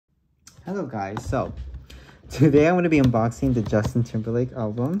Hello guys, so today I'm going to be unboxing the Justin Timberlake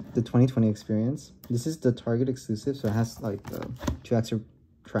album, the 2020 Experience. This is the Target exclusive, so it has like the 2 extra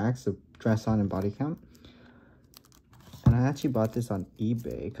tracks, the dress on and body count. And I actually bought this on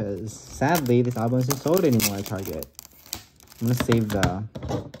eBay because sadly this album isn't sold anymore at Target. I'm going to save the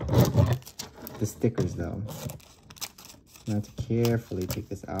stickers though. I have to carefully take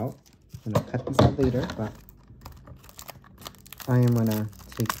this out. I'm going to cut this out later, but I am going to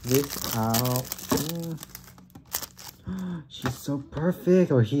take this out. She's so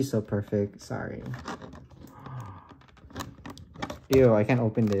perfect, or he's so perfect, sorry. Ew, I can't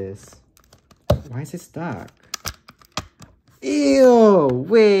open this. Why is it stuck? Ew,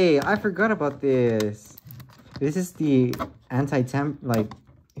 wait, I forgot about this. This is the anti-temp, like,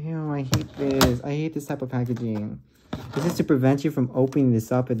 ew, I hate this. I hate this type of packaging. This is to prevent you from opening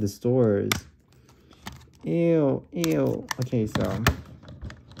this up at the stores. Ew, ew. Okay, so,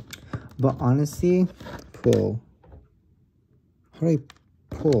 but honestly, pull. How do I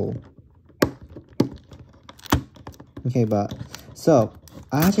pull? Okay, but so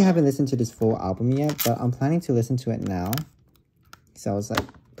I actually haven't listened to this full album yet, but I'm planning to listen to it now. So I was like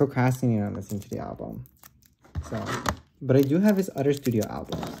procrastinating on listening to the album. So, but I do have his other studio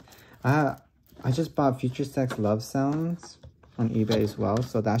albums. I just bought Future Sex Love Sounds on eBay as well,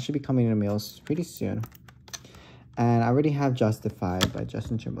 so that should be coming in the mail pretty soon. And I already have Justified by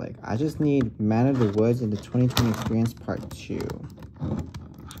Justin Timberlake. I just need Man of the Woods and the 2020 Experience Part 2.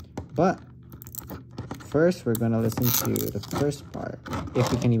 But first, we're going to listen to the first part,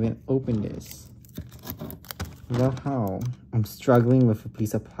 if we can even open this. Love how I'm struggling with a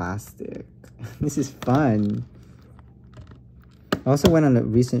piece of plastic. This is fun. I also went on a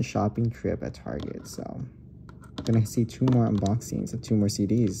recent shopping trip at Target, so I'm going to see 2 more unboxings of 2 more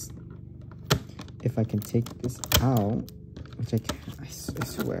CDs. If I can take this out, which I can, I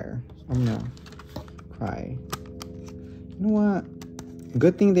swear, I'm gonna cry. You know what?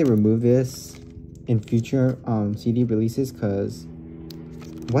 Good thing they removed this in future CD releases, because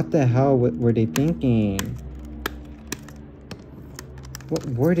what the hell were they thinking? What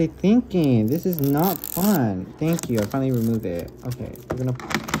were they thinking? This is not fun. Thank you, I finally removed it. Okay, we're gonna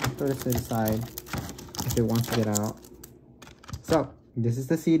throw this to the side if it wants to get out. So, this is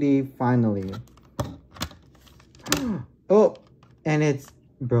the CD, finally. Oh, and it's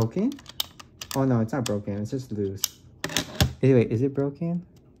broken? Oh no, it's not broken. It's just loose. Wait, is it broken?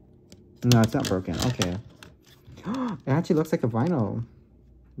 No, it's not broken. Okay. It actually looks like a vinyl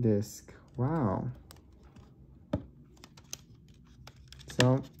disc. Wow.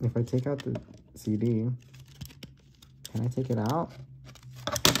 So, if I take out the CD, can I take it out?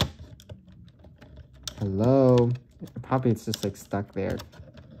 Hello? Probably it's just like stuck there.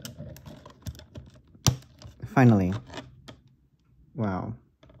 Finally. Wow.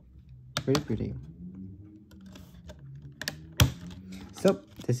 Pretty pretty. So,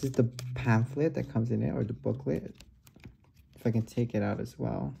 this is the pamphlet that comes in it, or the booklet. If I can take it out as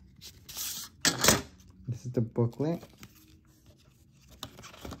well. This is the booklet.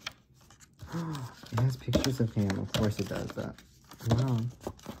 It has pictures of him. Of course it does that. Wow.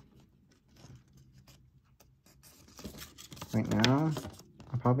 Right now,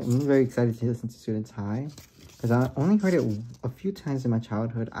 I'm very excited to listen to Students High, because I only heard it a few times in my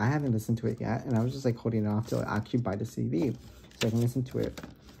childhood. I haven't listened to it yet, and I was just like holding it off till I actually buy the CD so I can listen to it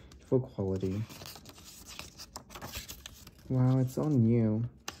full quality. Wow, it's so new.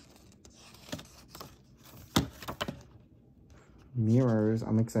 Mirrors,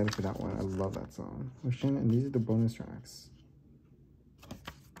 I'm excited for that one. I love that song. Ocean, and these are the bonus tracks.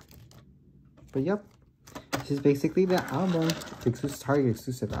 But yep, this is basically the album, the Target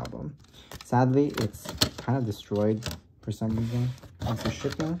exclusive album. Sadly, it's kind of destroyed for some reason after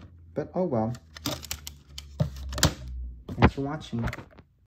shipping, but oh well. Thanks for watching.